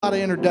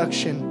without an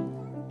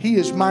introduction. He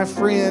is my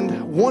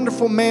friend,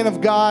 wonderful man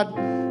of God,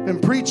 been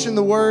preaching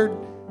the word,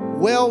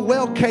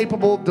 well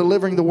capable of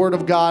delivering the word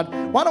of God.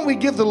 Why don't we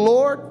give the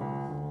Lord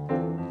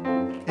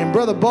and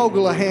Brother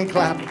Bogle a hand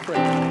clap of praise.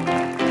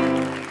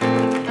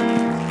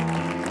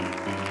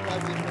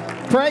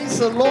 Praise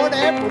the Lord,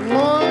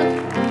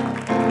 everyone.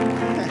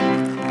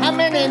 How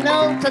many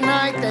know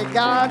tonight that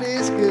God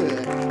is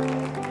good?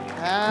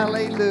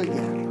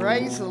 Hallelujah.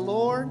 Praise the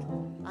Lord.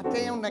 I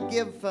tell you, I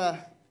give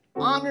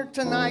honor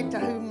tonight to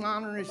whom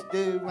honor is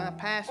due, my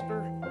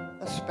pastor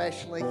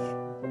especially.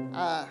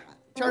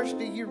 Church,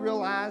 do you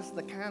realize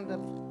the kind of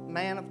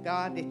man of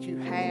God that you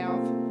have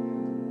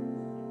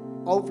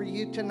over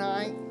you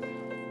tonight?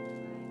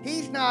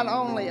 He's not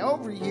only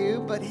over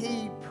you, but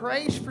he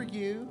prays for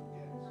you.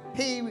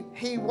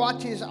 He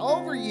watches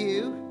over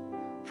you.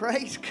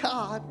 Praise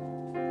God.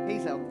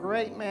 He's a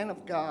great man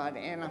of God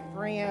and a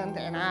friend,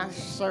 and I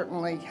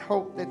certainly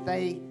hope that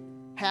they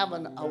have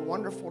a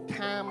wonderful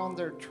time on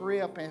their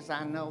trip, as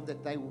I know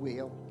that they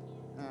will.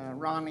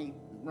 Ronnie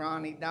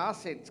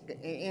Dossett's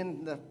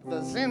in the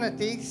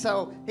vicinity,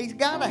 so he's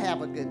got to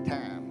have a good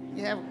time.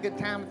 You have a good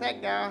time with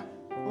that guy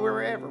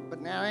wherever,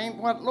 but now ain't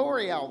what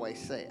Lori always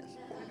says.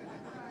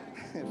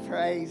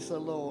 Praise the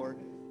Lord.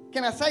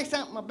 Can I say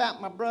something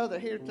about my brother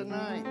here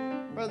tonight,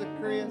 Brother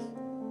Chris?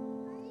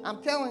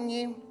 I'm telling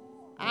you,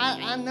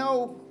 I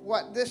know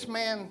what this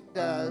man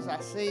does. I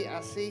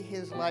see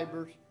his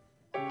labors.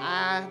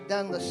 I've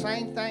done the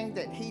same thing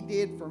that he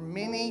did for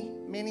many,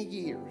 many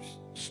years.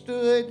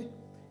 Stood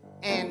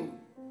and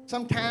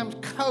sometimes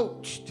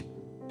coached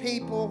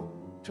people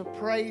to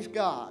praise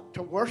God,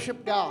 to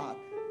worship God,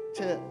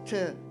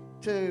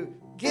 to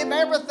give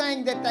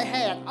everything that they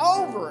had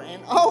over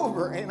and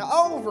over and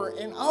over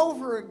and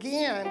over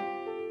again.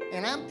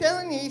 And I'm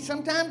telling you,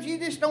 sometimes you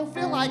just don't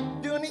feel like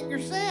doing it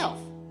yourself,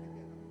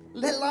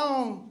 let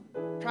alone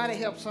try to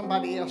help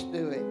somebody else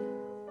do it.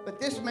 But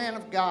this man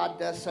of God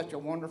does such a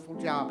wonderful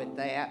job at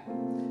that.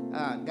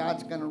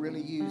 God's going to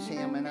really use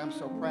him, and I'm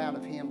so proud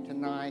of him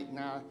tonight, and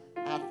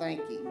I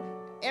thank him.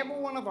 Every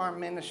one of our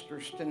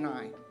ministers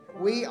tonight,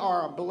 we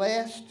are a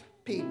blessed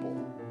people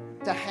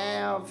to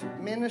have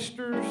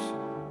ministers,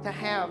 to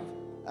have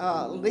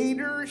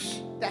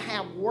leaders, to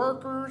have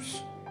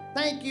workers.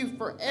 Thank you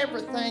for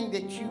everything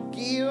that you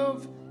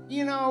give.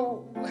 You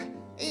know,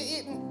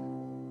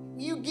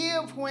 you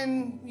give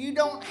when you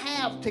don't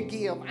have to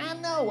give. I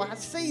know, I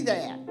see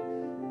that.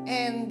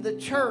 And the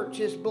church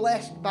is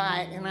blessed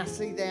by it, and I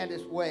see that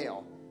as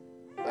well.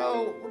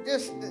 So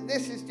this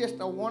is just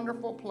a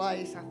wonderful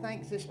place. I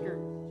thank Sister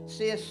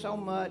Sis so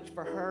much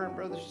for her and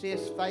Brother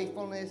Sis'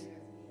 faithfulness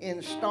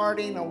in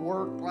starting a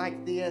work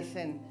like this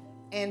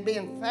and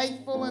being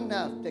faithful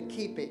enough to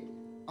keep it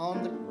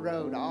on the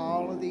road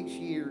all of these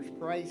years.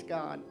 Praise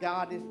God.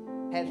 God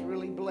has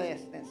really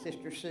blessed that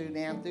Sister Sue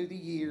down through the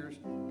years.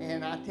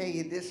 And I tell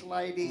you, this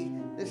lady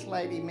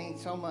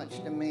means so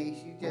much to me.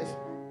 She's just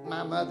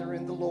my mother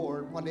in the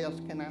Lord. What else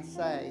can I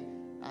say?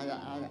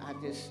 I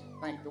just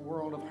thank the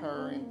world of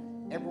her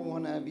and every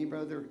one of you,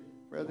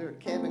 Brother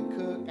Kevin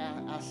Cook.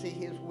 I see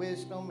his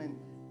wisdom. And,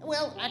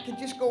 well, I could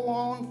just go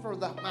on for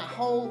my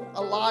whole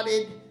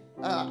allotted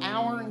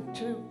hour and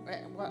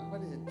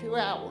 2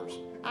 hours.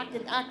 I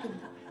could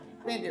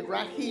spend it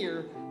right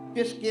here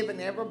just giving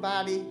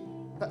everybody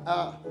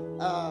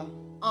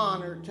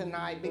honor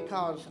tonight,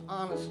 because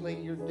honestly,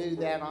 you're due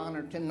that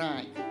honor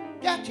tonight.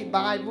 Got your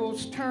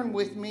Bibles? Turn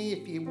with me,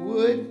 if you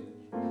would,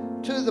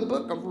 to the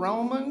book of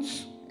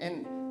Romans,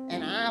 and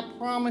I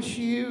promise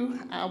you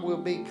I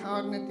will be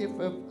cognitive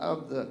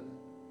of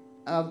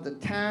the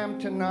time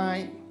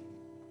tonight.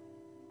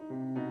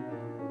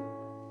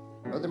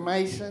 Brother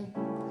Mason,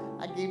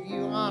 I give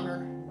you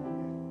honor,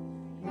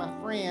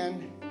 my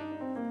friend.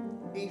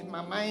 He's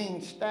my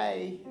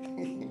mainstay.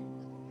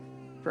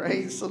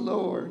 Praise the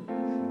Lord.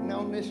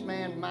 Known this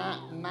man my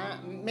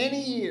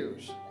many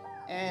years,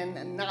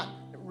 and not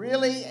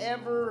really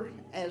ever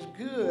as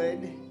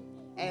good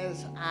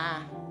as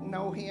I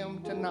know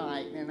him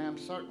tonight. And I'm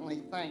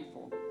certainly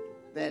thankful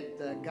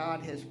that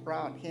God has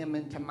brought him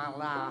into my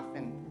life.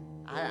 And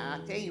I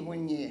tell you,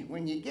 when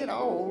you get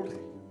old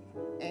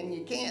and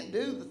you can't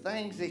do the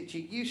things that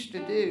you used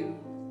to do,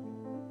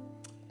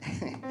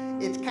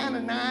 it's kind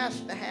of nice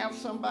to have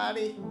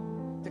somebody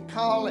to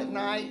call at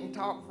night and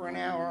talk for an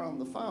hour on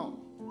the phone.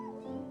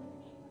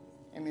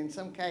 And in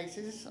some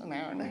cases, an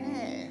hour and a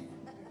half.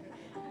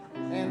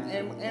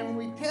 And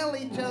we tell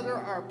each other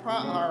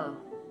our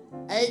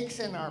aches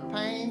and our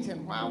pains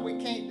and why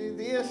we can't do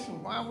this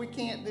and why we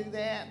can't do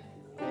that.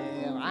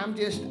 And I'm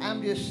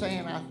just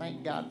saying I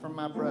thank God for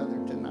my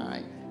brother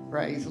tonight.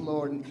 Praise the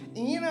Lord. And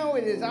you know,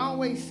 it has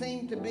always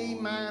seemed to be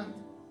my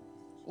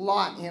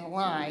lot in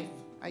life.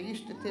 I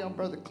used to tell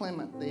Brother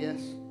Clement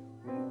this.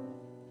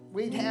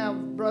 We'd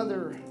have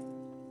Brother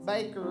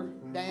Baker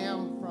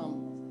down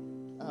from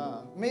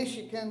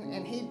Michigan,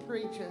 and he'd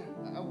preach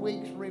a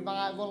week's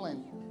revival.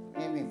 And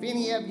if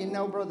any of you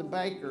know Brother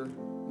Baker,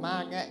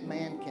 that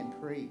man can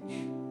preach.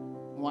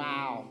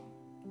 Wow.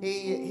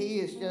 He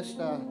is just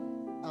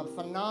a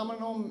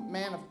phenomenal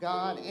man of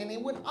God, and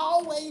it would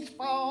always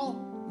fall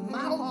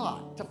my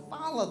lot to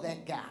follow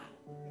that guy.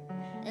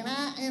 And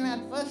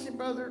I'd fuss at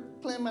Brother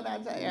Clement.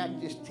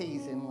 I'd just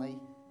teasingly.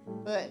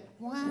 But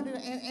why do?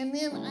 And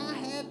then I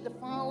had to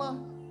follow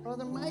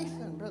Brother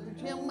Mason, Brother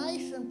Jim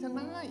Mason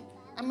tonight.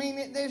 I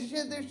mean, there's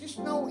just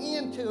no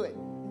end to it.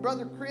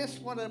 Brother Chris,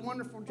 what a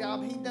wonderful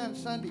job he done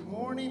Sunday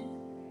morning.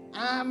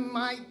 I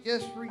might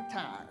just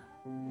retire.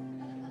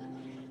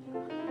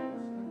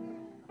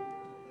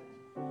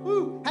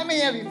 Woo. How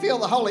many of you feel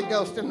the Holy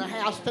Ghost in the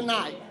house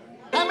tonight?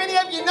 How many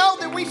of you know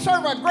that we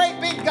serve a great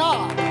big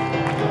God?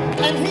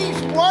 And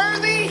He's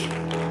worthy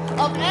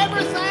of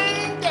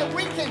everything that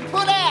we can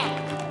put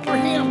out for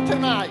Him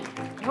tonight.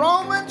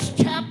 Romans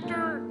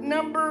chapter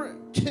number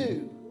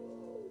 2,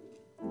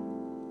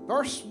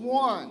 verse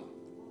 1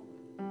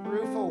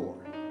 through 4.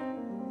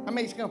 How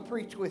many's going to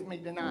preach with me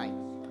tonight?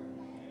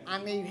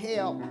 I need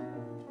help.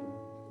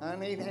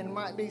 And it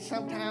might be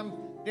sometime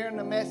during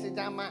the message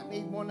I might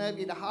need one of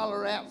you to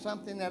holler out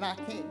something that I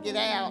can't get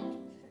out,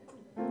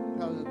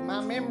 because my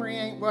memory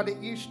ain't what it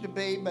used to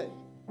be. But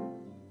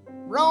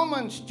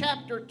Romans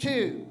chapter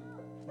 2.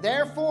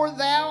 Therefore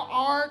thou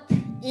art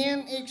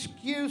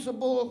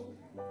inexcusable,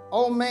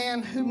 O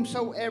man,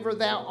 whomsoever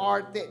thou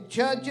art, that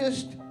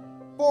judgest.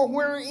 For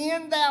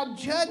wherein thou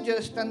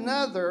judgest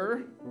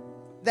another,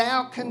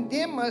 thou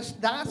condemnest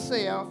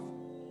thyself.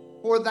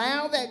 For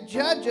thou that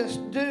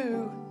judgest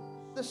do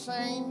the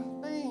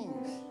same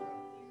things.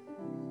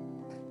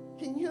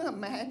 Can you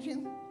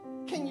imagine?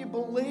 Can you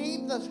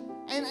believe this?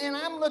 And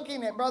I'm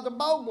looking at Brother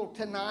Bogle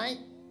tonight.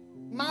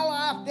 My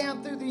life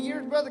down through the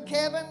years, Brother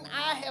Kevin,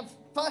 I have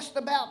fussed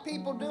about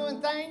people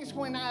doing things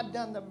when I've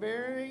done the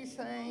very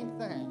same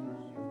thing.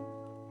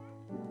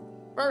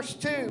 Verse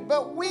 2,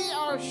 but we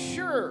are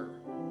sure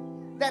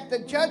that the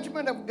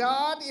judgment of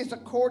God is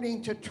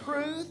according to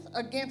truth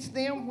against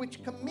them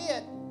which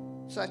commit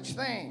such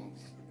things.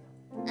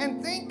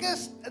 And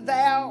thinkest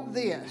thou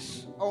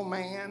this, O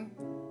man,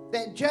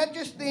 that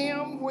judgest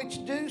them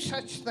which do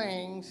such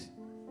things,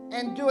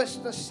 and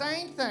doest the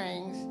same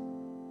things,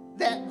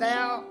 that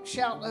thou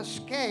shalt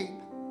escape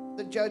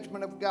the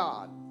judgment of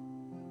God?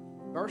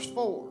 Verse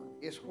 4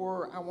 is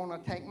where I want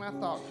to take my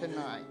thought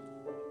tonight.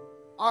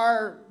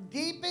 Our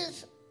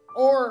deepest,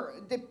 or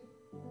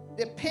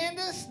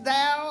dependest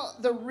thou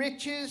the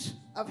riches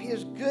of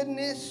His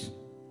goodness,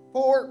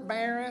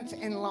 forbearance,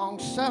 and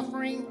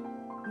long-suffering,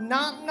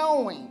 not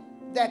knowing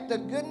that the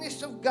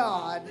goodness of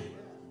God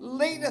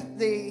leadeth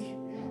thee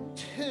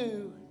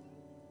to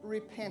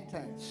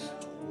repentance?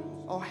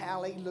 Oh,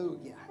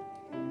 hallelujah.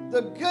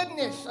 The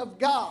goodness of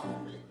God.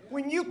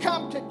 When you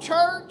come to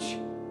church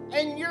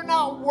and you're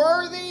not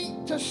worthy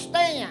to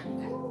stand,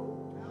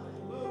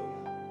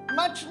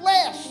 much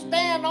less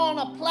stand on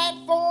a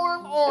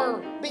platform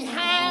or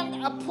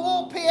behind a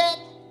pulpit,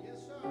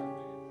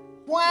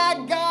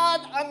 why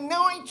God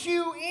anoints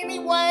you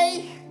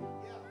anyway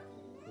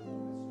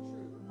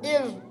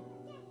is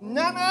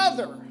none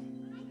other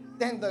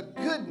than the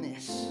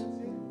goodness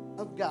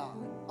of God.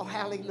 Oh,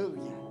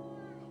 hallelujah.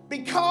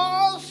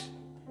 Because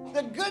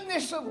the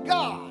goodness of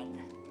God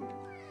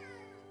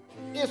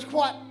is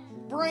what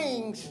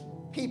brings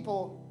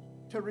people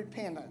to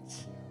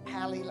repentance.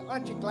 Hallelujah.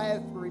 Aren't you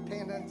glad for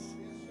repentance?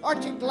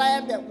 Aren't you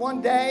glad that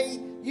one day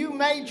you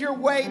made your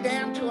way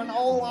down to an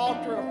old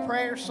altar of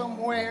prayer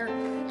somewhere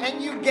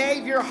and you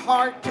gave your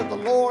heart to the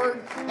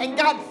Lord, and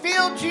God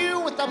filled you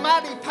with the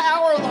mighty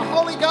power of the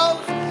Holy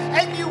Ghost,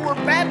 and you were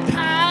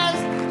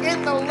baptized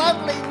in the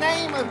lovely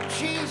name of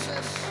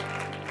Jesus?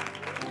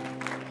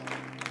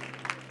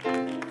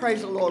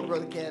 Praise the Lord,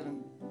 Brother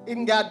Kevin.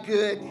 Isn't God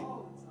good?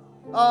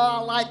 Oh, I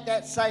like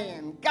that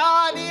saying.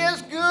 God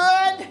is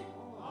good.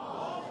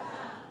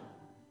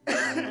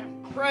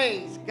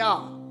 Praise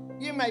God.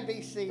 You may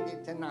be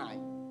seated tonight.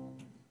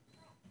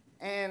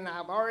 And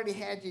I've already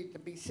had you to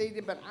be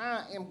seated, but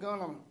I am going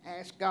to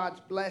ask God's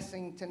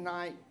blessing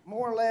tonight,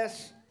 more or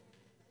less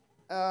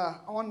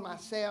on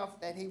myself,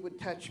 that He would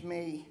touch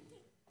me,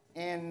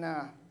 and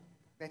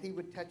that He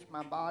would touch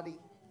my body,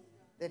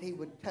 that He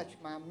would touch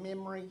my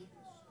memory,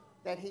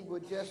 that He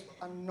would just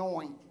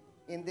anoint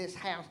in this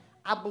house.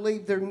 I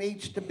believe there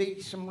needs to be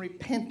some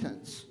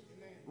repentance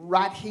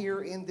right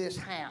here in this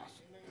house.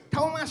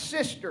 Told my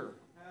sister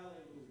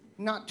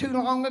not too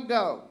long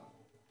ago,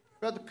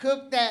 Brother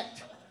Cook,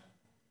 that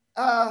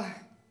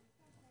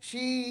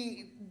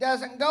she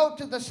doesn't go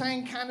to the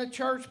same kind of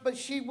church, but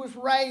she was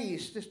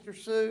raised, Sister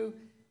Sue,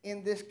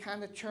 in this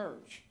kind of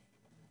church.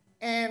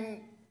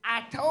 And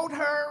I told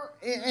her,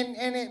 and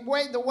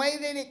the way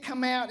that it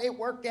come out, it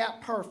worked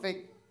out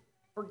perfect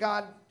for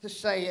God to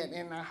say it.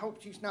 And I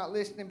hope she's not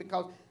listening,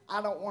 because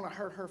I don't want to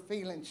hurt her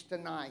feelings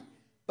tonight.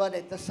 But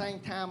at the same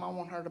time, I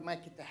want her to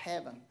make it to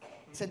heaven. I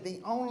said, the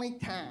only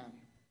time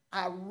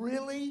I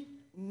really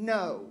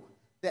know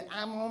that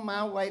I'm on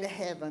my way to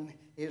heaven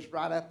is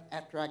right up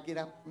after I get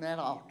up from that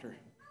altar.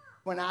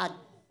 When I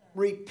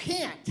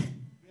repent,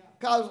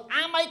 because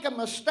I make a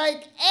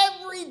mistake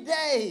every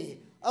day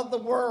of the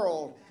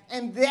world.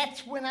 And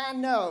that's when I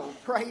know,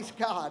 praise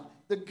God,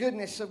 the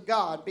goodness of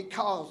God,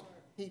 because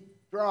He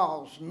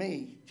draws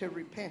me to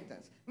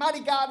repentance. Mighty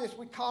God, as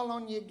we call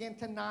on you again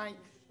tonight,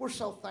 we're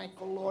so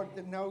thankful, Lord,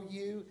 to know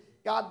you.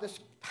 God, this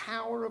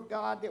power of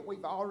God that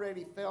we've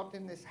already felt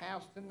in this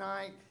house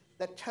tonight,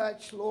 the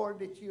touch, Lord,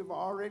 that you've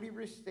already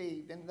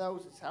received, and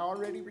those that's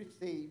already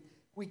received,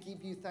 we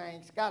give you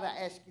thanks. God, I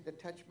ask you to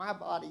touch my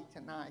body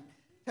tonight.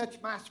 Touch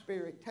my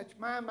spirit. Touch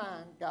my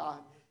mind, God.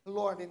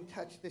 Lord, and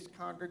touch this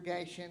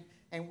congregation,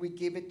 and we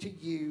give it to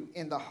you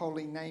in the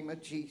holy name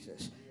of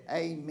Jesus.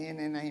 Amen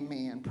and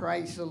amen.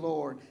 Praise the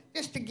Lord.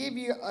 Just to give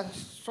you a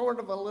sort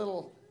of a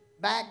little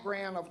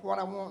background of what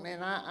I want,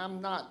 and I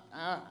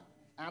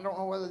don't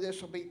know whether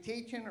this will be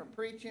teaching or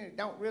preaching. It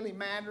don't really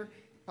matter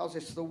because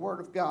it's the Word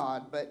of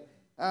God. But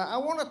I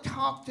want to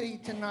talk to you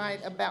tonight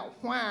about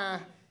why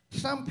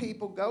some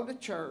people go to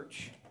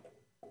church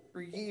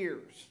for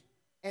years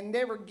and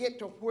never get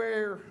to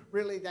where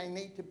really they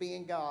need to be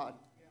in God.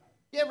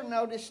 You ever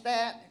notice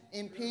that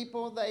in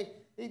people?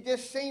 It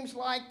just seems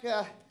like,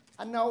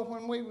 I know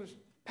when we was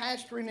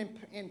pastoring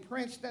in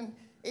Princeton,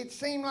 it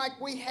seemed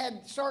like we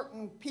had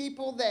certain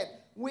people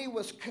that we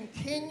was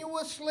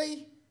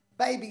continuously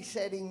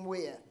babysitting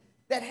with,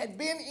 that had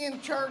been in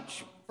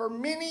church for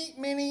many,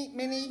 many,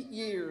 many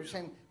years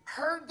and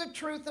heard the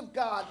truth of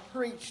God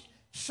preached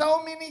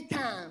so many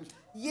times,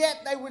 yet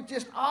they were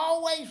just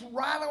always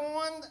right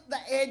on the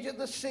edge of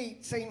the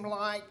seat, seemed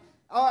like.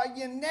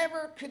 You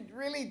never could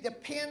really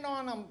depend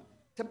on them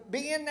to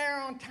be in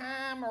there on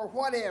time or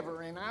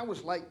whatever. And I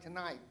was late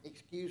tonight.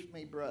 Excuse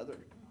me, brother.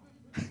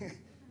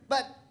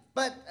 But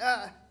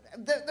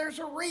there's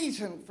a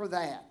reason for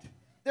that.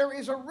 There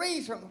is a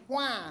reason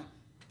why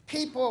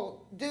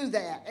people do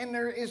that. And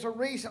there is a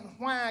reason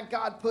why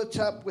God puts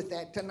up with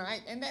that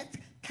tonight. And that's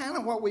kind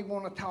of what we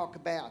want to talk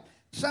about.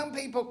 Some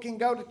people can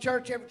go to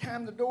church every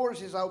time the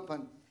doors is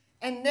open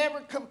and never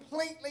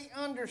completely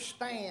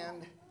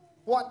understand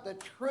what the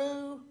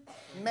true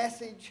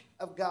message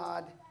of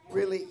God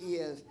really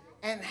is,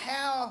 and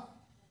how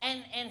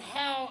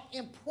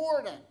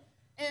important,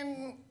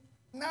 and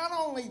not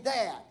only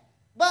that,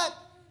 but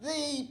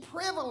the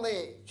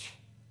privilege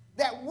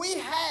that we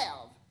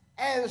have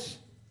as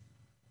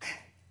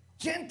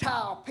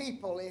Gentile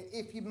people,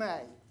 if you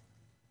may,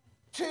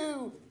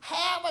 to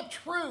have a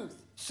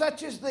truth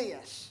such as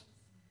this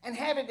and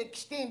have it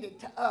extended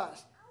to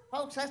us.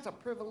 Folks, that's a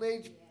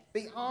privilege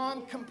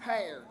beyond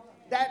compare.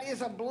 That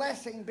is a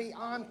blessing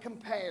beyond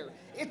compare.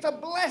 It's a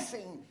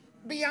blessing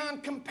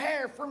beyond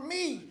compare for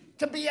me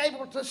to be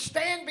able to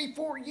stand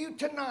before you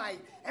tonight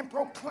and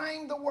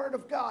proclaim the Word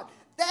of God.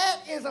 That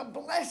is a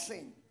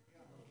blessing.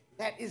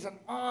 That is an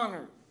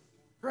honor.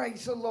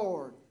 Praise the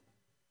Lord.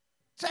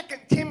 2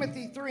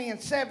 Timothy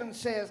 3:7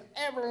 says,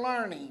 ever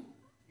learning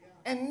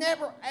and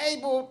never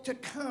able to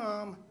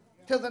come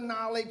to the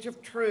knowledge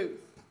of truth.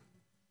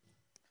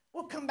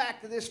 We'll come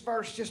back to this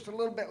verse just a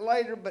little bit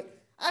later, but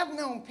I've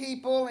known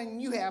people,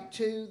 and you have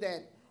too,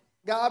 that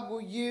God will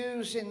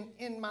use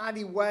in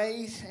mighty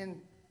ways, and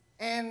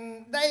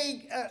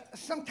they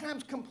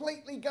sometimes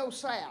completely go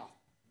south.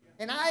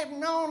 And I have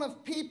known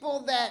of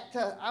people that,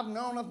 I've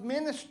known of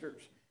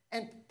ministers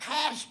and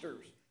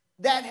pastors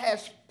that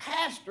has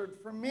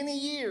pastored for many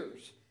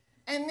years.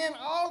 And then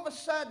all of a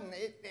sudden,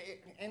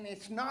 and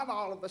it's not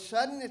all of a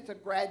sudden, it's a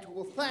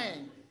gradual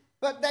thing,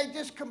 but they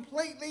just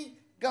completely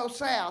go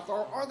south,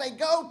 or they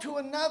go to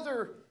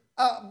another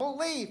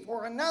belief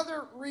or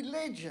another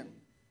religion.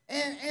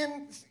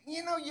 And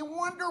you know, you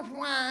wonder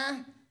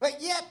why,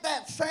 but yet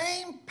that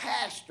same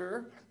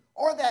pastor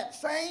or that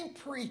same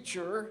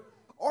preacher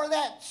or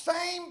that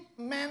same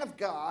man of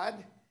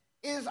God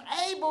is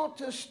able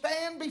to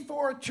stand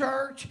before a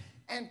church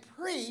and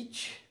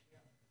preach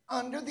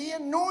under the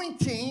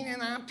anointing,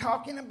 and I'm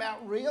talking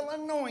about real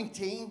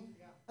anointing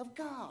of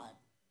God.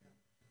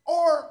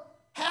 Or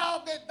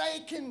how that they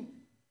can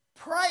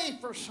pray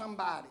for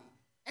somebody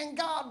and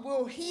God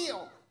will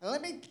heal. Now,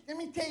 let me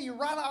tell you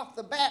right off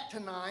the bat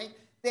tonight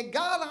that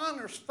God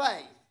honors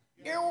faith,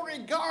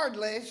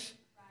 irregardless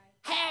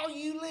how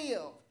you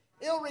live,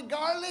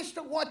 irregardless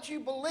of what you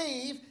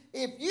believe.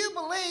 If you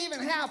believe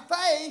and have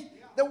faith,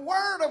 the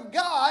Word of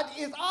God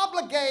is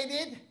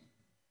obligated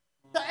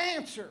to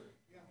answer.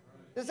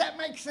 Does that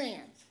make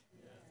sense?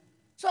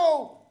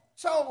 So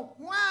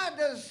why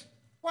does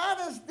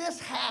this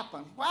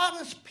happen? Why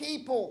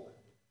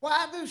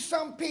do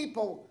some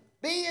people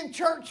be in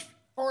church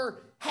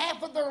for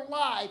half of their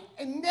life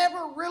and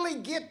never really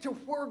get to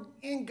where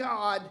in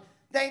God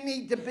they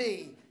need to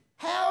be?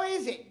 How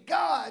is it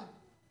God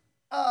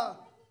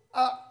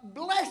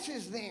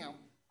blesses them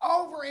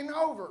over and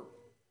over?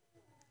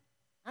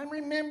 I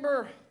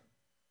remember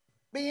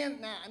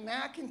being,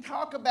 now I can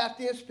talk about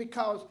this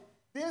because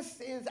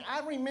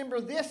I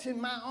remember this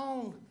in my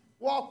own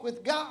walk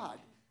with God.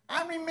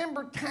 I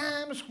remember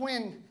times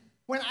when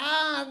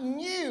I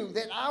knew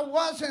that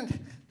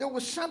there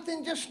was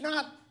something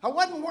I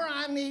wasn't where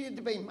I needed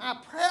to be. My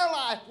prayer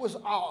life was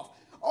off,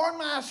 or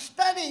my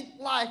study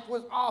life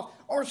was off,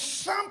 or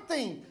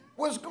something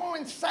was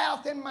going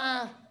south in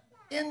my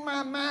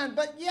mind.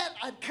 But yet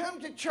I'd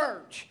come to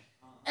church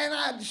and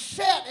I'd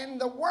sit, and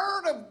the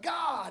Word of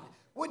God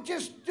would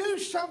just do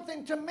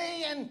something to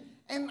me,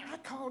 and I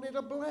called it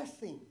a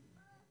blessing,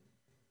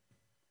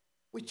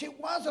 which it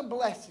was a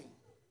blessing.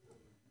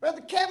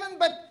 Brother Kevin,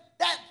 but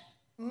that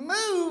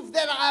move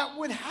that I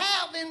would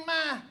have in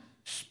my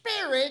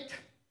spirit,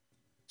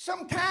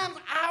 sometimes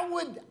I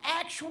would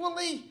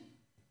actually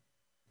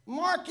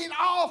mark it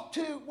off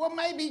to, well,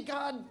 maybe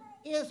God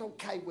is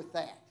okay with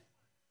that.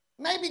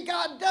 Maybe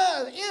God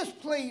is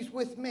pleased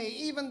with me,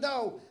 even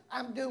though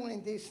I'm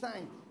doing these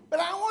things. But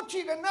I want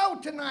you to know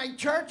tonight,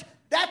 church,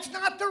 that's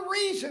not the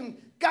reason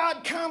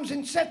God comes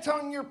and sits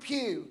on your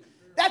pew.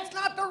 That's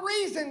not the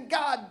reason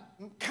God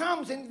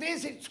comes and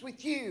visits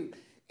with you.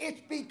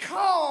 It's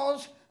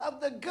because of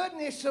the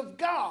goodness of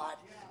God.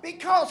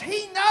 Because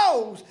he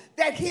knows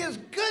that his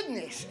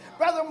goodness,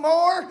 Brother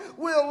Moore,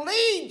 will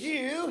lead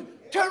you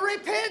to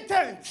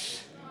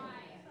repentance.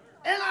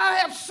 And I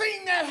have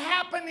seen that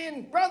happen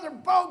in Brother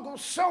Bogle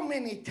so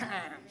many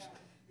times.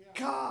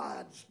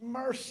 God's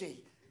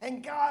mercy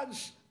and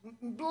God's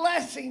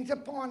blessings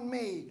upon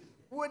me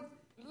would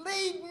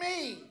lead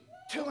me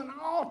to an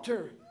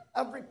altar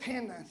of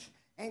repentance,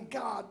 and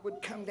God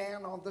would come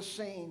down on the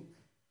scene.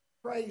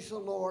 Praise the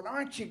Lord.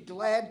 Aren't you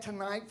glad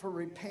tonight for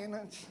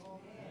repentance?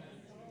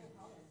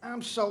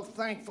 I'm so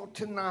thankful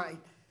tonight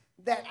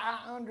that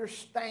I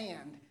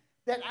understand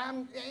that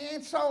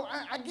and so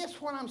I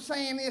guess what I'm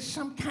saying is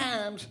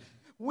sometimes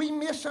we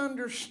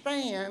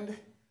misunderstand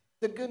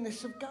the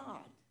goodness of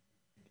God.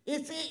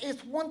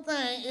 It's one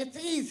thing, it's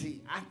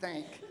easy, I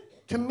think,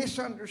 to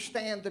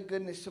misunderstand the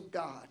goodness of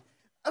God.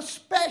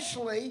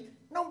 Especially,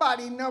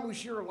 nobody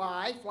knows your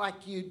life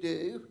like you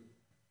do.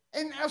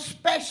 And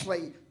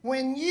especially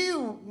when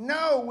you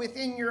know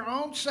within your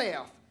own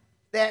self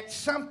that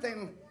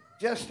something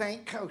just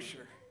ain't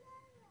kosher.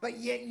 But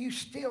yet you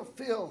still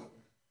feel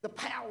the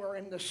power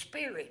and the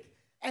spirit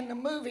and the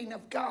moving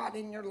of God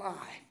in your life.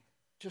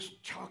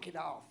 Just chalk it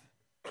off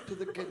to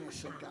the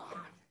goodness of God.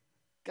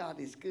 God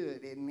is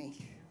good, isn't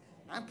he?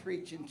 I'm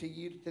preaching to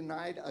you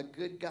tonight a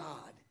good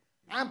God.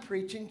 I'm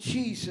preaching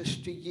Jesus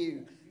to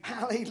you.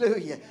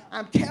 Hallelujah.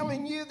 I'm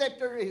telling you that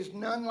there is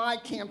none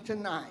like him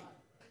tonight.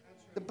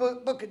 The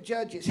book of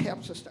Judges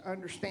helps us to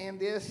understand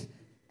this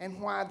and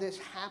why this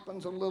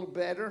happens a little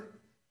better.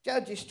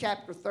 Judges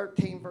chapter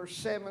 13, verse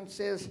 7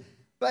 says,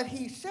 "But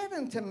he said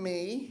unto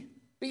me,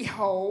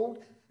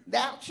 Behold,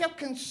 thou shalt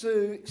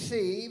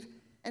conceive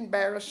and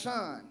bear a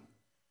son.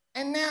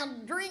 And now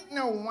drink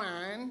no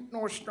wine,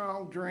 nor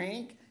strong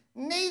drink,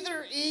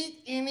 neither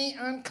eat any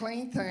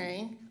unclean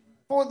thing,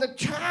 for the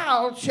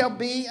child shall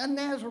be a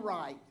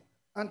Nazarite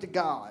unto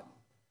God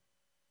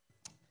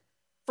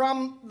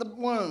from the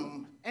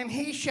womb, and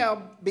he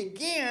shall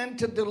begin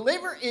to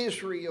deliver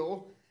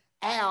Israel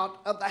out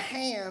of the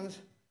hands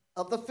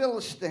of the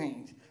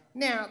Philistines."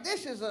 Now,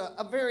 this is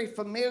a very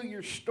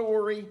familiar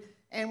story,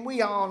 and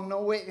we all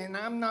know it, and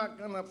I'm not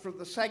going to, for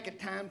the sake of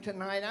time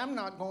tonight, I'm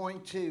not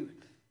going to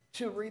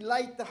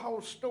relate the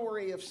whole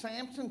story of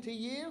Samson to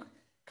you,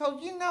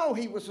 because you know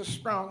he was a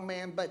strong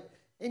man. But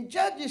in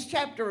Judges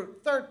chapter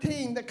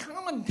 13, the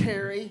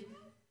commentary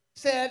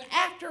said,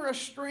 after a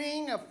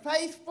string of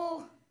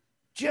faithful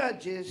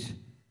judges,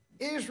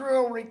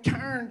 Israel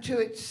returned to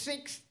its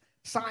sixth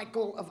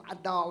cycle of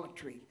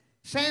idolatry.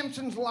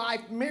 Samson's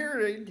life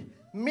mirrored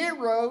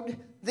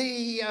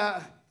the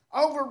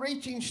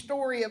overreaching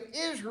story of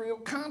Israel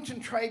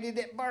concentrated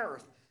at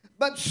birth,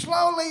 but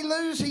slowly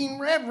losing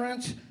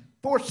reverence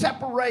for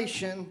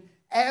separation.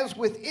 As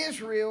with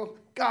Israel,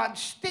 God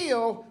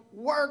still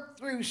worked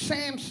through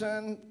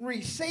Samson,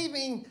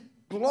 receiving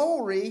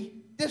glory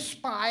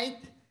despite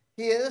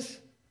his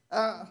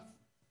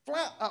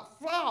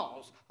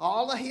flaws,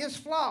 all of his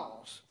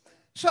flaws.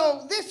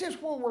 So this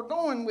is where we're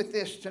going with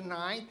this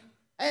tonight.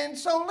 And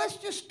so let's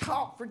just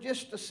talk for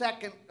just a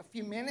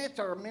few minutes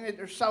or a minute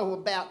or so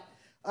about,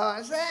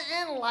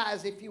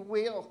 analyze, if you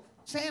will,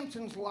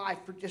 Samson's life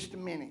for just a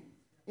minute.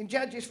 In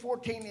Judges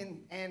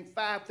 14 and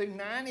 5 through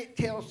 9, it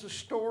tells the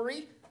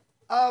story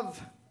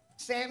of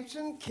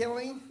Samson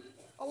killing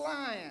a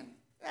lion.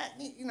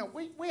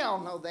 We all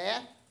know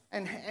that.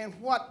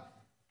 And what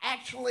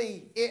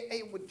actually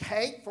it would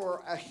take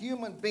for a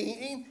human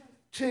being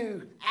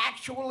to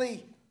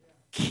actually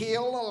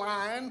kill a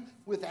lion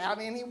without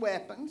any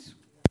weapons.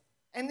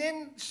 And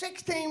then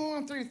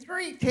 16:1 through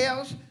 3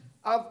 tells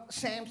of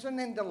Samson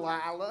and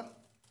Delilah.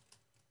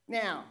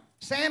 Now,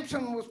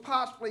 Samson was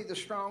possibly the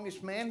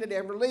strongest man that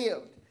ever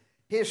lived.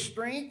 His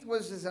strength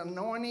was his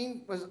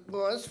anointing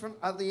was from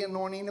the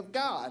anointing of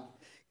God.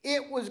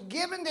 It was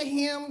given to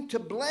him to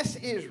bless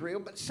Israel,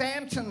 but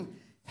Samson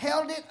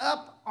held it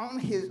up on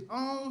his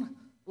own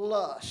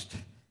lust.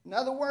 In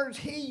other words,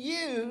 he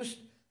used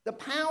the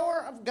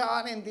power of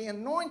God and the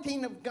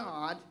anointing of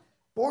God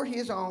for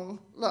his own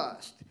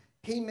lust.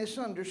 He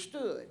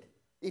misunderstood,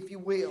 if you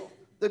will,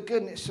 the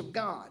goodness of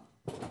God.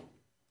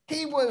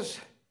 He was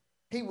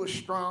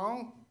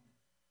strong,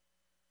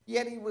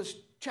 yet he was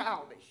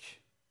childish.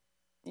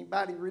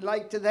 Anybody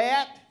relate to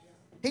that?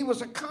 He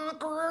was a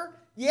conqueror,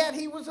 yet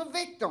he was a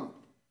victim.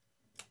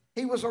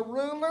 He was a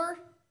ruler,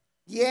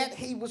 yet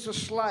he was a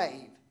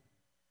slave.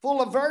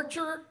 Full of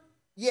virtue,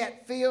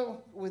 yet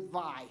filled with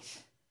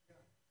vice.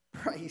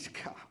 Praise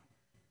God.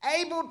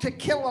 Able to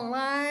kill a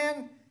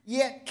lion,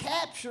 yet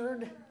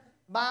captured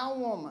by a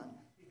woman.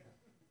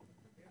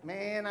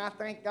 Man, I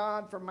thank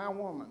God for my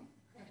woman.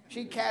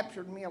 She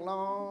captured me a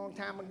long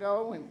time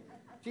ago, and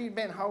she's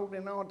been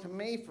holding on to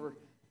me for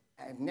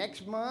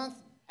next month.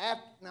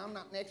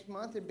 Not next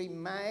month. It'd be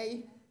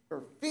May,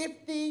 for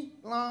 50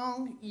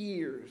 long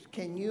years.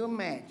 Can you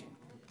imagine?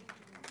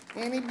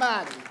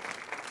 Anybody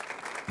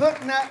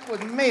putting up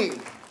with me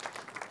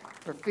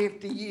for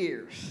 50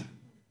 years?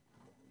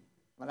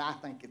 But I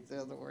think it's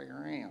the other way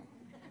around.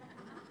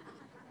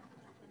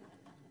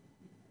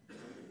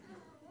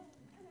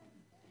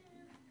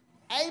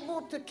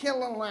 Able to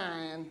kill a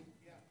lion,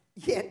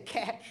 yet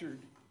captured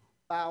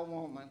by a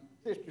woman.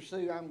 Sister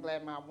Sue, I'm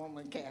glad my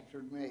woman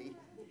captured me.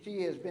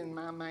 She has been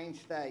my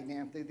mainstay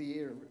down through the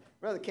years.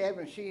 Brother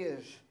Kevin, she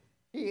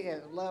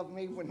has loved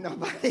me when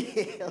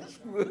nobody else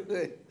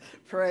would.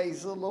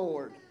 Praise the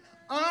Lord.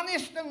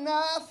 Honest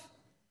enough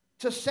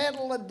to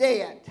settle a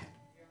debt,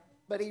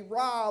 but he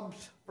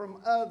robs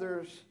from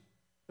others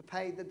to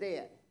pay the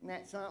debt. Isn't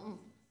that something?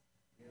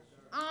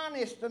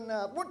 Honest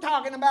enough. We're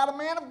talking about a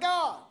man of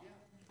God.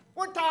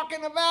 We're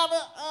talking about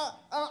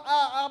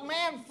a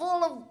man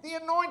full of the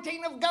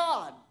anointing of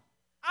God.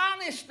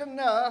 Honest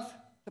enough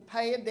to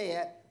pay a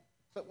debt,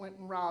 but went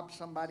and robbed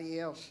somebody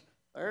else.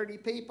 30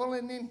 people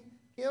and then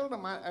killed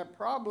them. I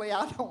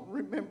don't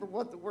remember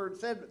what the word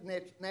said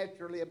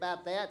naturally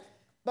about that,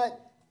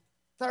 but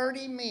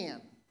 30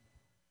 men.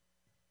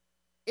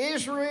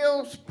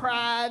 Israel's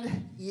pride,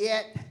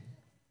 yet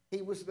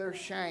he was their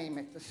shame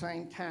at the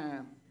same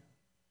time.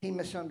 He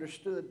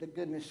misunderstood the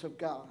goodness of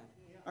God.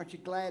 Aren't you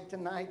glad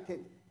tonight that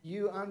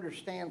you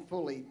understand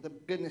fully the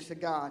goodness of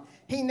God?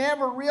 He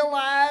never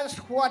realized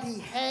what he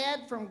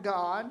had from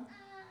God.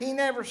 He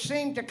never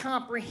seemed to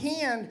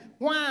comprehend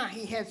why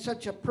he had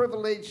such a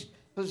privileged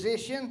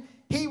position.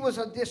 He was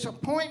a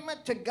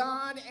disappointment to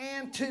God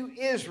and to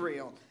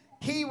Israel.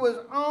 He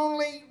was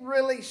only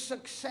really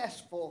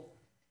successful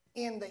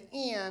in the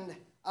end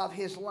of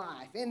his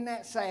life. Isn't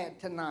that sad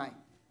tonight?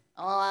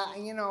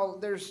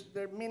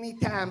 There many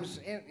times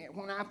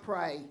when I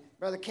pray,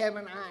 Brother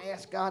Kevin, I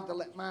ask God to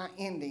let my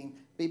ending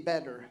be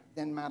better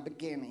than my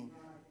beginning.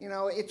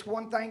 It's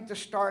one thing to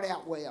start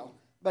out well,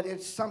 but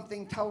it's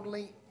something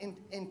totally,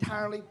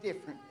 entirely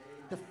different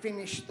to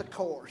finish the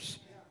course.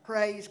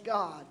 Praise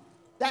God.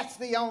 That's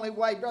the only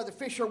way, Brother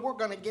Fisher, we're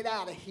going to get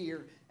out of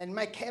here and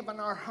make heaven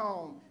our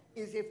home,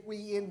 is if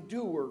we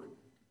endure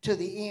to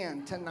the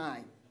end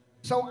tonight.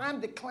 So I'm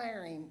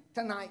declaring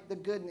tonight the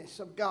goodness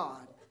of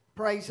God.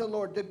 Praise the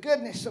Lord. The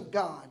goodness of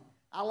God.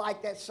 I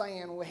like that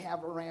saying we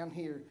have around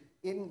here.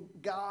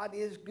 God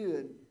is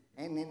good.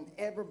 And then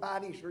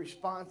everybody's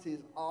response is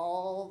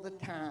all the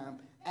time.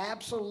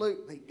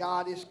 Absolutely,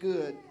 God is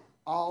good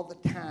all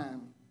the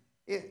time.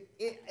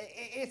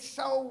 It's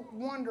so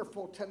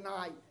wonderful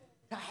tonight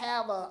to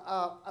have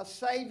a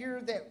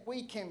Savior that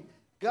we can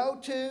go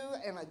to,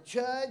 and a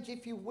judge,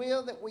 if you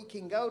will, that we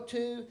can go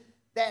to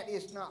that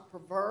is not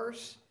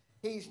perverse.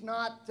 He's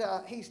not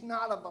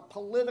of a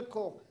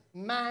political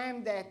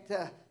mind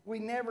that we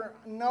never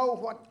know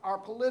what our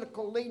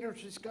political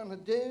leaders is going to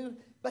do,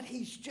 but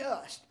he's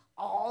just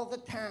all the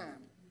time.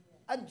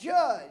 A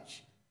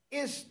judge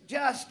is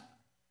just,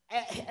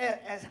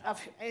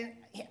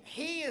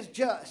 he is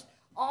just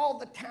all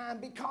the time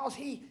because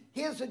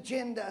his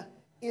agenda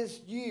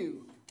is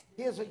you.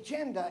 His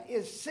agenda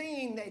is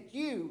seeing that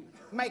you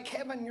make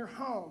heaven your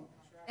home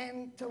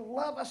and to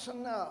love us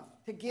enough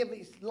to give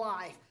his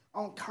life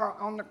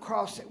on the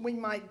cross that we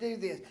might do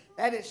this.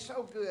 That is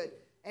so good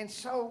and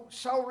so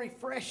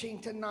refreshing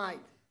tonight.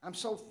 I'm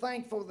so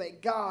thankful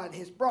that God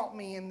has brought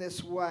me in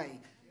this way.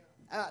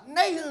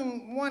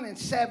 Nahum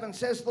 1:7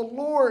 says, "The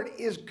Lord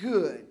is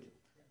good,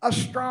 a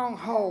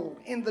stronghold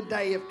in the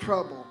day of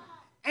trouble,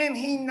 and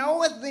he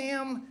knoweth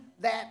them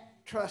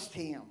that trust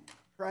him."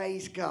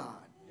 Praise God.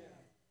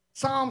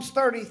 Psalms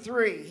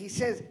 33, he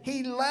says,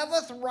 "He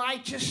loveth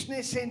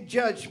righteousness and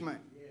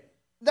judgment.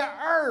 The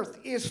earth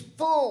is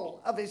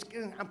full of his..."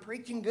 I'm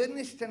preaching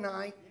goodness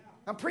tonight.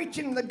 I'm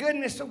preaching the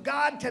goodness of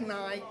God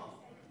tonight.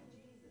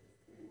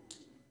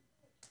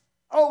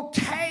 "Oh,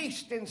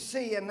 taste and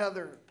see,"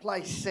 another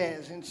place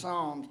says in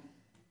Psalms,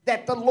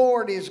 "that the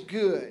Lord is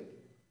good.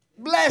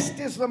 Blessed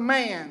is the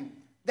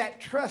man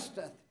that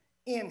trusteth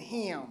in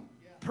him."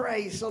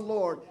 Praise the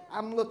Lord.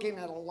 I'm looking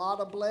at a lot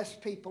of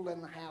blessed people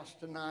in the house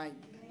tonight.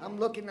 I'm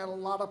looking at a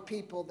lot of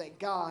people that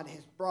God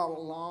has brought a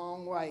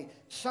long way.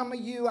 Some of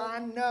you, I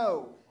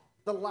know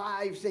the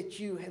lives that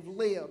you have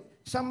lived.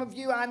 Some of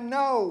you, I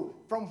know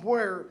from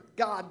where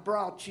God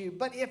brought you.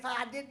 But if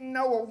I didn't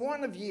know a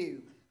one of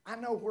you, I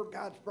know where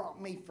God's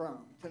brought me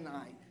from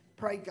tonight.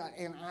 Pray God.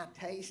 And I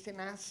taste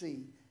and I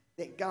see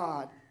that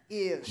God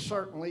is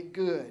certainly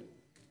good.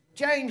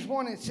 James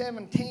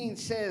 1:17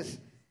 says,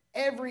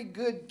 "Every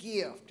good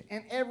gift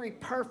and every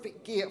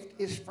perfect gift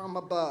is from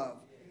above,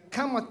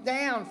 cometh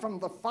down from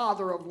the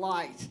Father of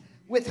lights,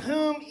 with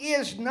whom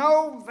is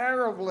no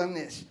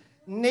variableness,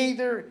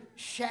 neither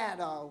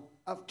shadow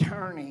of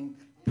turning."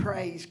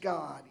 Praise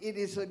God. It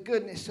is the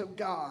goodness of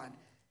God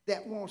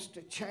that wants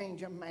to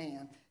change a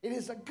man. It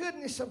is the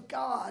goodness of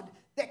God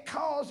that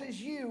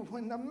causes you,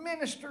 when the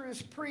minister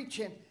is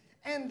preaching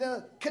and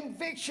the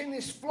conviction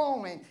is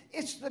flowing,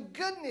 it's the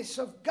goodness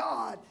of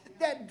God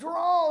that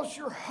draws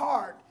your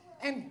heart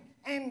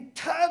and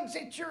tugs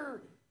at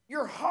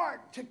your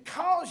heart to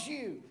cause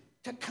you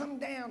to come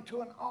down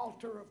to an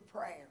altar of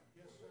prayer,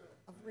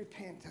 of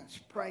repentance.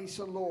 Praise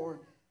the Lord.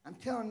 I'm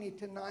telling you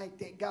tonight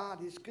that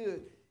God is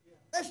good.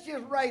 Let's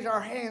just raise our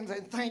hands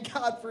and thank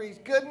God for His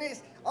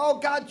goodness. Oh,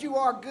 God, you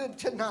are good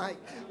tonight.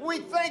 We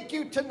thank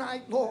you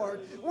tonight, Lord.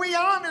 We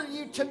honor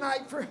you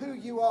tonight for who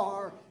you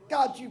are.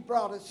 God, you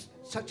brought us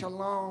such a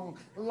long,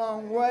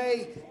 long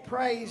way.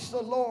 Praise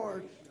the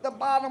Lord. The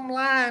bottom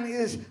line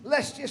is,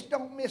 let's just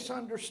don't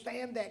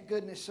misunderstand that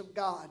goodness of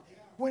God.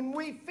 When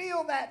we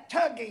feel that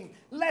tugging,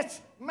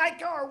 let's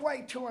make our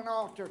way to an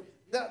altar.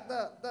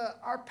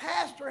 Our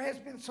pastor has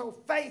been so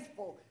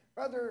faithful.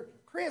 Brother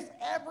Chris,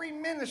 every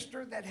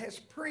minister that has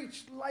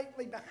preached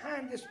lately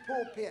behind this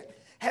pulpit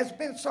has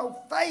been so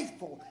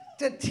faithful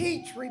to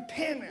teach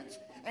repentance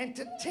and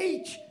to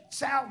teach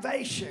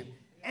salvation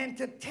and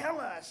to tell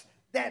us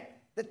that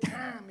the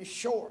time is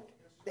short,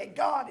 that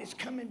God is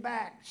coming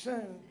back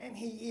soon. And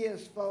He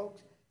is,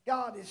 folks.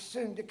 God is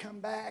soon to come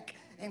back,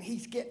 and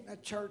He's getting the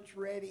church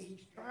ready.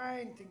 He's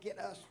trying to get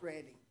us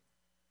ready.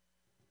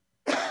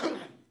 I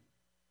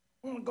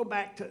want to go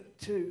back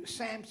to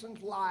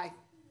Samson's life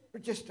for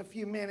just a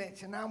few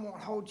minutes, and I won't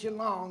hold you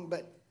long,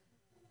 but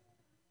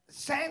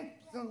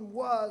Samson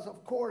was,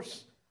 of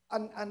course,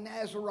 a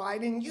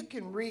Nazarite, and you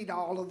can read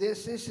all of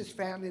this. This is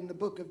found in the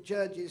book of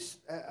Judges,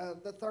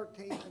 the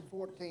 13th and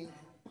 14th,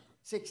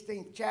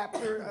 16th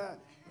chapter.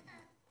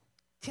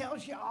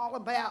 Tells you all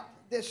about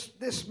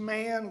this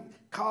man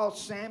called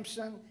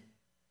Samson.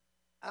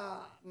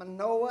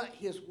 Manoah,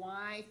 his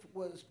wife,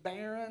 was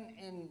barren,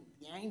 and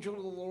the angel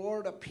of the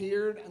Lord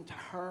appeared unto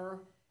her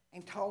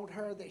and told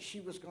her that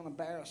she was going to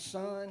bear a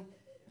son.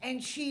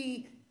 And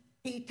he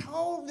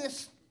told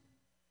this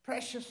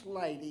precious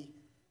lady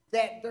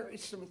that there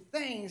is some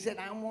things that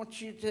I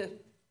want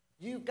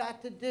you've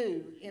got to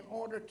do in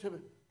order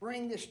to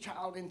bring this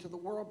child into the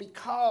world,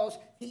 because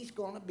he's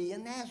going to be a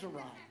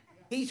Nazarite.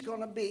 He's going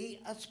to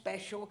be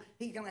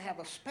he's going to have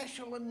a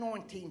special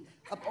anointing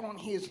upon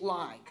his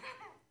life.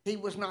 He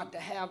was not to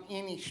have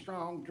any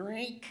strong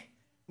drink.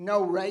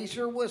 No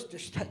razor was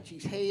to touch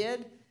his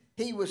head.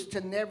 He was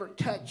to never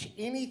touch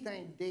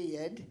anything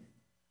dead.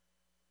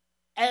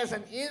 As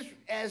an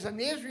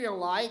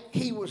Israelite,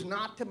 he was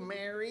not to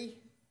marry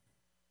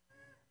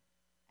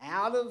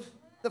out of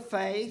the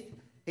faith.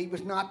 He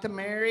was not to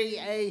marry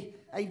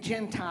a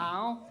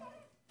Gentile.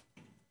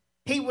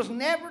 He was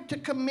never to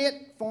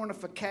commit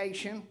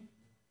fornication.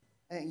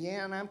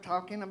 And I'm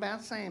talking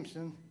about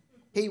Samson.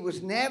 He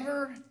was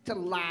never to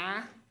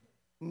lie,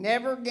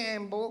 never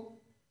gamble.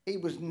 He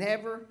was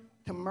never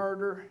to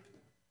murder.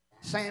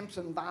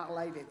 Samson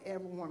violated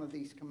every one of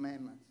these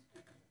commandments.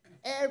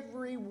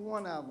 Every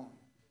one of them.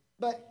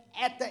 But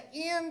at the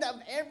end of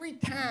every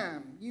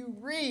time you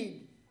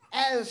read,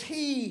 as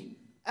he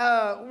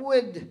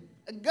would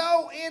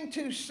go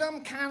into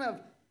some kind of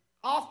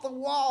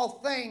off-the-wall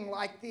thing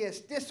like this,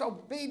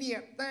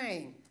 disobedient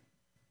thing,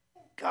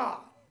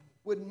 God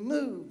would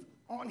move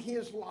on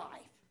his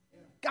life.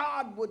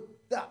 God would,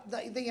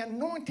 the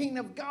anointing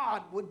of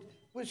God would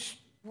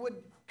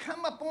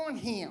come upon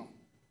him.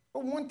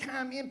 But one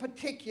time in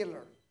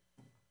particular,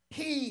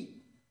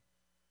 he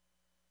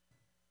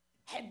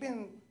had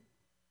been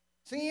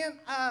seeing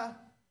a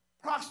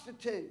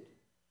prostitute,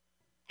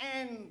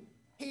 and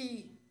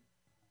he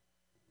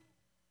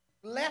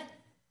left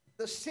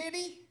the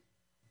city,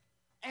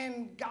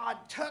 and God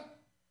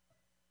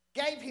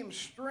gave him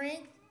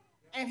strength,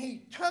 and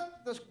he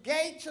took the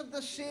gates of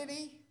the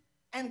city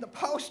and the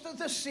post of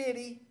the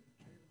city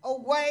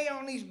away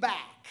on his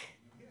back.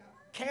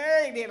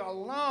 Carried it a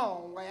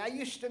long way. I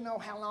used to know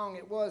how long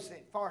it was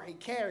that far he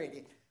carried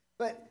it.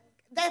 But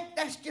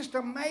that's just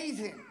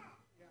amazing.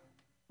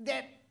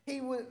 That he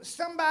was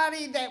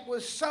somebody that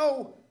was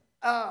so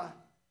far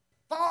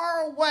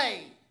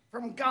away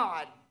from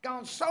God,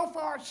 gone so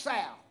far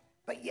south,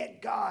 but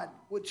yet God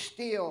would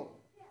still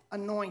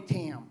anoint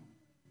him.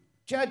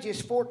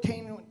 Judges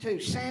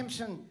 14:2.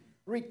 Samson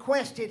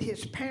requested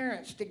his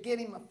parents to get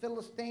him a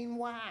Philistine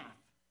wife.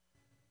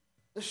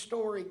 The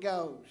story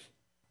goes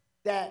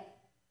that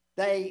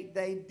they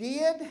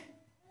did,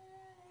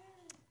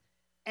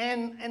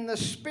 and the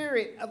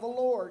Spirit of the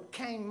Lord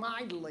came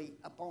mightily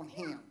upon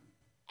him.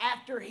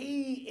 After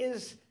he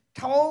is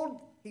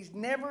told he's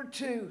never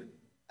to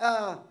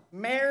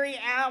marry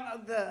out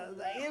of the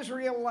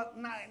Israel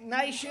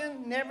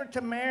nation, never to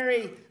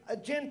marry a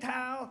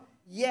Gentile,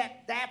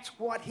 yet that's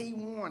what he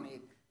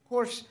wanted. Of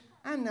course,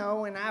 I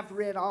know, and I've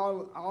read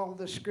all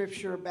the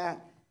scripture about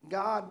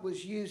God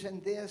was using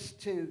this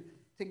to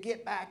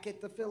get back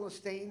at the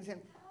Philistines,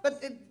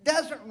 but it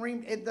doesn't.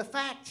 The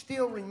fact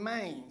still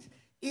remains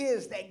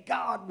is that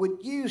God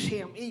would use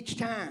him each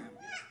time.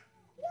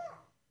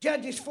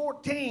 Judges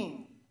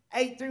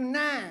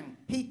 14:8-9.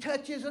 He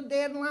touches a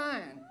dead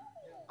lion.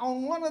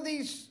 on one of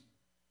these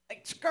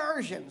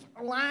excursions,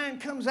 a lion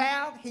comes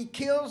out, he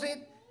kills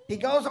it, he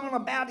goes on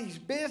about his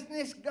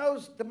business,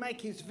 goes to make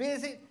his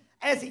visit.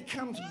 As he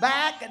comes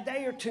back a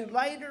day or two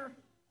later,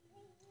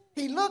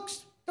 he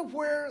looks to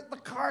where the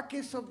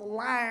carcass of the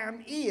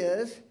lion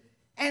is,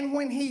 and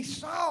when he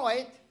saw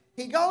it,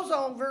 he goes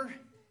over,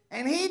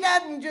 and he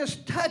doesn't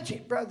just touch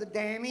it, Brother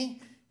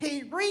Danny.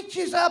 He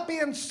reaches up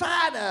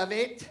inside of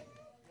it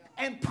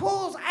and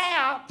pulls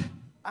out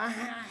a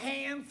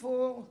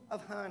handful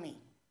of honey.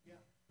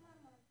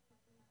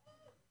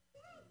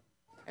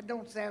 That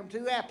don't sound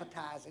too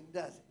appetizing,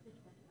 does it?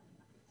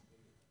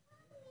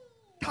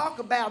 Talk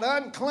about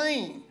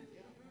unclean.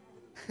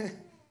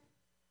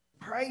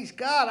 Praise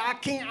God. I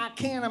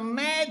can't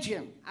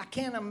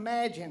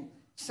imagine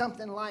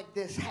something like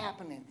this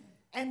happening.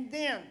 And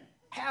then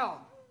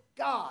how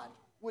God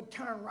would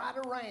turn right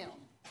around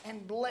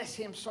and bless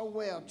him so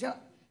well.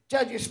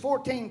 Judges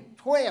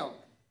 14:12.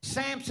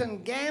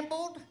 Samson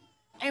gambled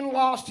and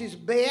lost his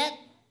bet.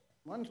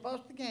 Wasn't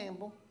supposed to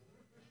gamble.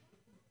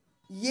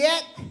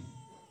 Yet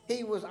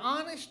he was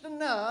honest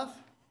enough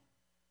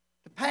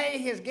to pay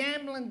his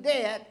gambling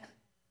debt,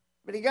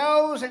 but he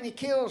goes and he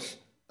kills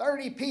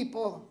 30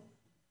 people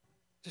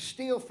to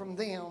steal from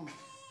them.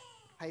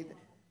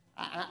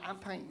 I'm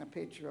painting a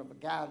picture of a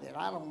guy that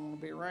I don't want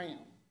to be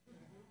around.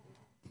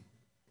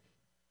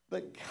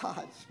 But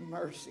God's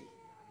mercy,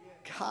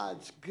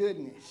 God's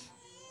goodness,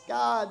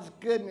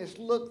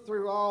 look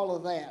through all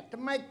of that. To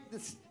make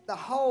the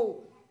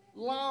whole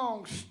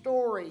long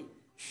story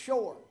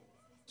short,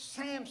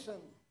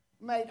 Samson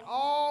made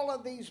all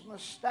of these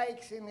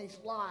mistakes in his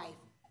life,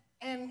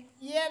 and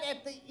yet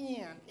at the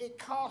end, it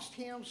cost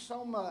him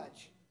so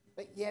much,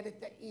 but yet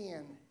at the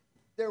end,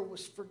 there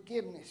was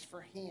forgiveness for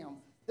him.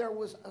 There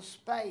was a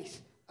space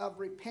of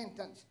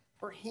repentance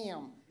for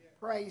him.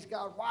 Praise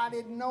God. Why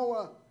did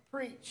Noah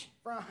preach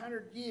for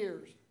 100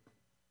 years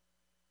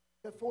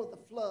before the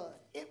flood?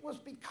 It was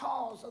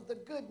because of the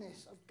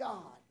goodness of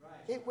God.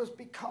 It was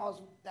because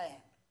of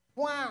that.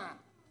 Why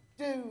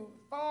do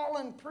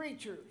fallen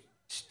preachers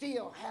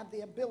still have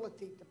the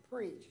ability to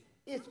preach?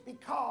 It's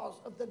because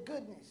of the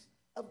goodness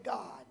of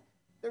God.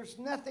 There's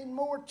nothing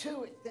more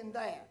to it than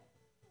that.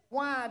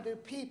 Why do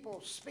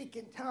people speak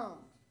in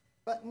tongues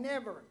but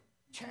never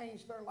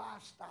change their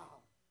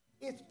lifestyle?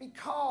 It's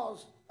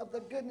because of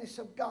the goodness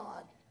of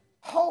God,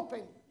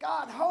 hoping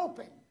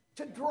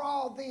to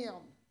draw them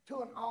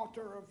to an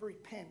altar of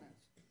repentance.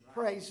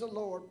 Praise the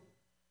Lord.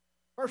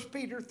 1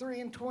 Peter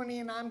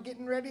 3:20, and I'm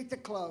getting ready to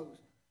close.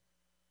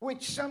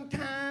 Which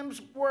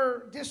sometimes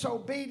were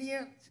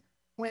disobedient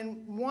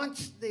when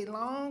once the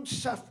long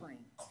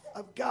suffering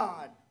of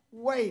God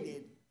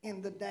waited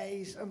in the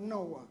days of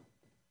Noah.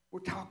 We're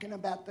talking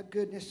about the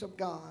goodness of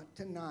God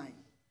tonight.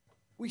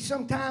 We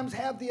sometimes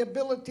have the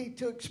ability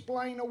to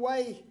explain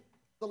away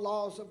the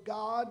laws of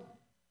God.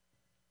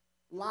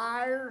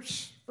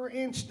 Liars, for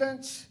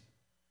instance,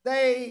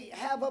 they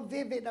have a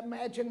vivid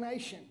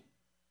imagination.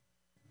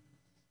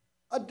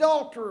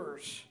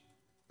 Adulterers,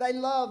 they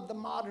love the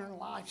modern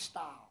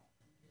lifestyle.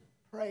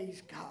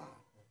 Praise God.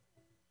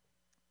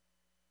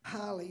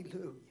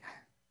 Hallelujah.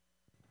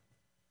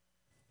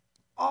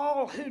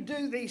 All who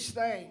do these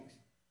things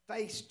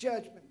face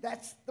judgment.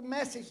 That's the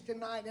message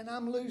tonight, and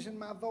I'm losing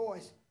my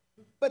voice.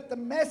 But the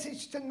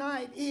message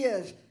tonight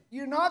is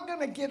you're not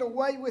going to get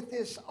away with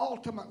this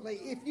ultimately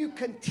if you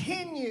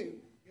continue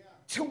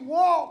to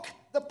walk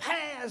the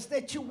paths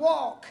that you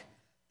walk.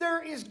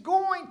 There is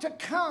going to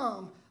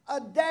come a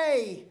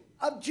day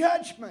of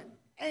judgment,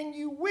 and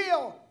you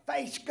will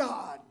face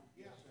God.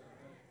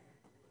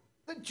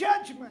 The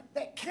judgment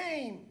that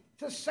came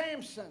to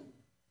Samson,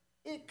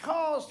 it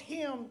caused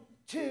him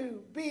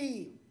to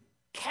be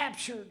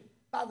captured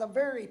by the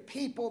very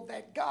people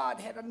that God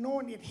had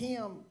anointed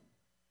him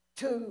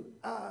to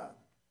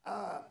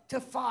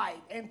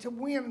fight and to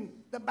win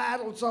the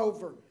battles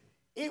over.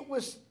 It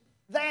was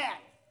that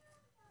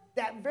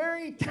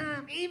very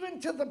time, even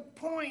to the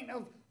point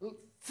of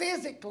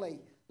physically,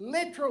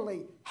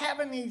 literally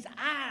having his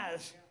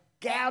eyes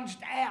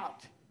gouged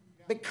out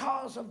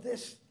because of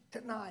this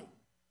tonight.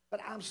 But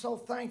I'm so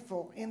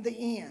thankful in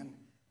the end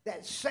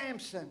that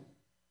Samson,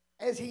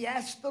 as he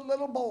asked the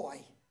little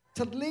boy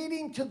to lead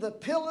him to the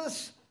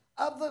pillars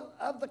of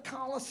the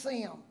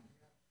Colosseum,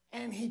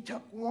 and he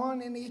took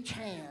one in each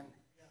hand,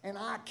 and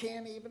I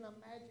can't even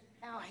imagine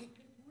how he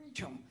could reach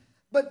them.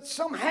 But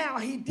somehow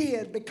he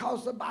did,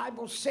 because the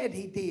Bible said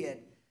he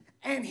did.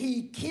 And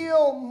he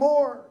killed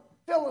more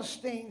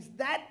Philistines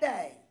that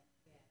day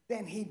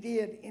than he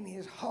did in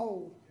his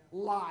whole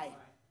life.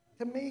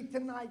 To me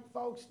tonight,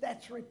 folks,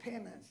 that's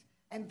repentance.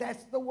 And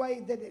that's the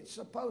way that it's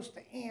supposed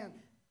to end.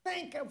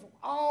 Think of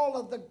all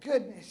of the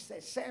goodness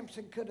that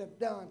Samson could have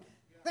done.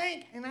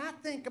 And I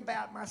think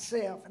about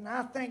myself, and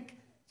I think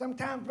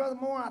sometimes, Brother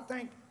Moore, I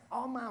think,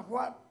 oh my,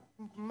 what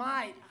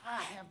might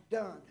I have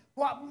done?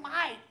 What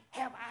might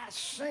have I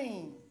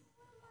seen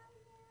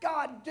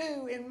God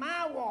do in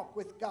my walk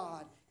with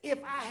God if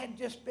I had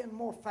just been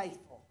more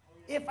faithful?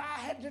 If I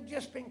had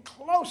just been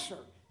closer?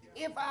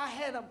 If I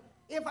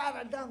if I'd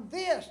have done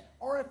this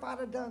or if I'd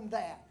have done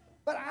that.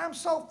 But I'm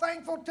so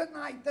thankful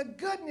tonight the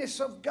goodness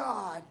of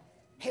God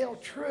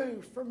held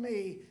true for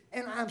me,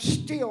 and I'm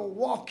still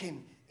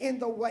walking in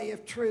the way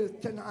of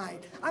truth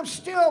tonight. I'm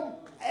still,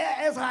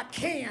 as I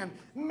can,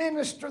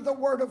 minister the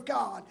Word of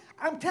God.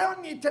 I'm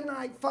telling you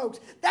tonight, folks,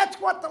 that's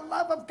what the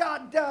love of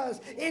God does.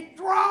 It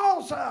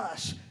draws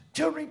us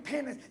to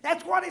repentance.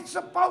 That's what it's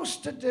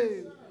supposed to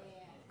do.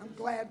 I'm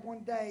glad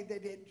one day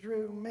that it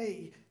drew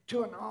me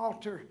to an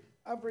altar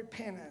of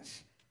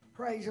repentance.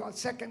 Praise God.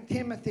 2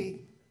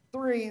 Timothy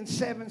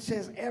 3:7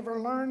 says, ever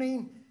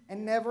learning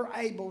and never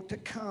able to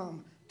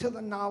come to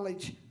the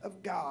knowledge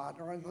of God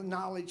or the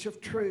knowledge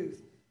of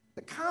truth.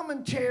 The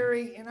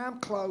commentary, and I'm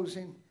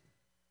closing,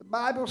 the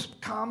Bible's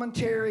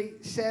commentary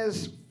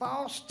says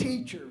false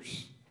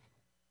teachers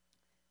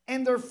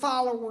and their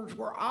followers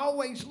were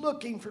always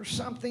looking for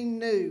something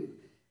new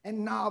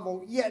and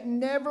novel, yet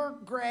never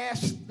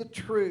grasped the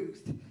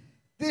truth.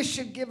 This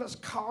should give us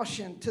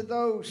caution to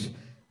those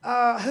who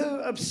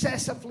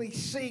obsessively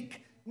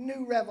seek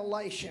new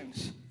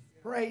revelations.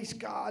 Praise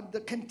God.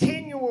 The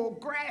continual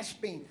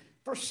grasping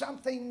for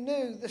something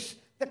new,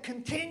 the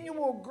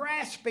continual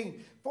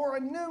grasping for a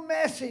new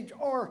message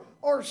or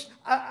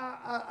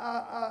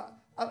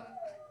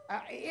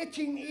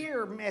itching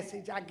ear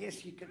message, I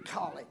guess you could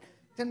call it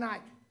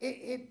tonight.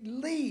 It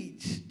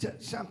leads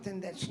to something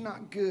that's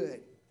not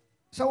good.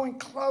 So in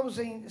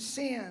closing,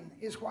 sin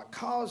is what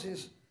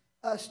causes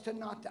us to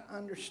not to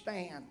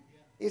understand.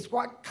 It's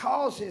what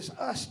causes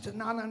us to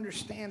not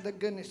understand the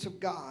goodness of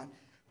God.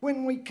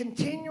 When we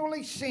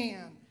continually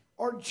sin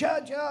or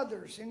judge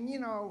others, and you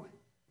know,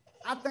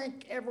 I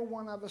think every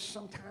one of us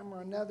sometime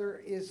or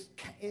another is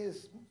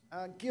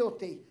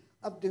guilty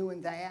of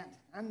doing that.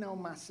 I know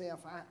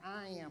myself,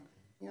 I am.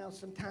 You know,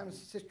 sometimes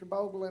Sister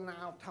Bogle and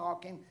I will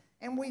talk,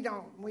 and we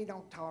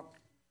don't talk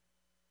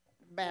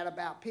bad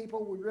about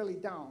people. We really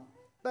don't.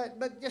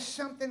 But just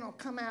something will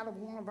come out of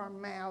one of our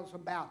mouths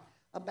about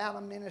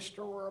a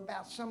minister or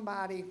about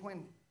somebody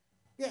when,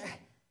 yeah,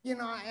 you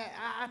know,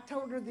 I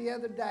told her the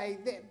other day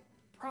that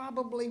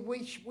probably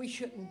we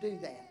shouldn't do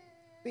that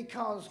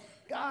because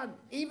God,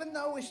 even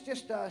though it's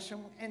just us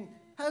and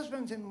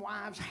husbands and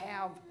wives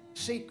have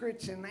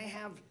secrets and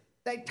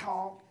they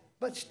talk,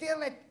 but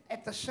still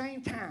at the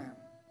same time,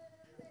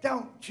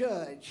 don't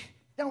judge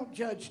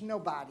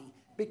nobody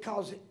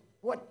because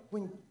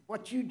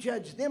what you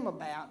judge them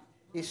about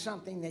is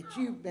something that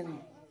you've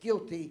been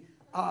guilty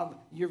of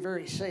your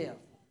very self.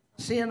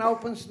 Sin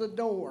opens the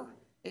door.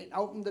 It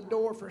opened the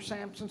door for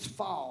Samson's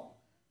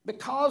fall.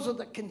 Because of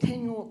the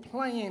continual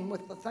playing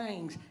with the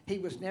things he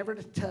was never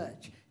to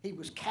touch, he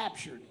was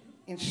captured,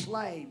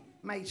 enslaved,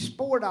 made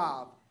sport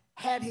of,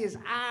 had his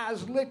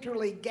eyes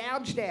literally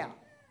gouged out,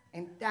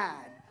 and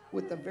died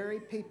with the very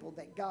people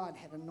that God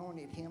had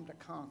anointed him to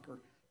conquer.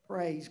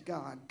 Praise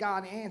God.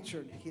 God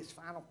answered his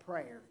final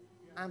prayer.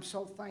 I'm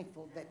so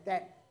thankful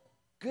that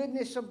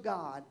goodness of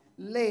God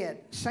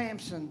led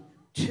Samson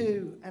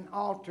to an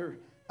altar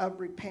of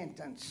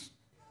repentance.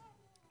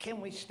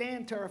 Can we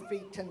stand to our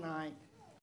feet tonight?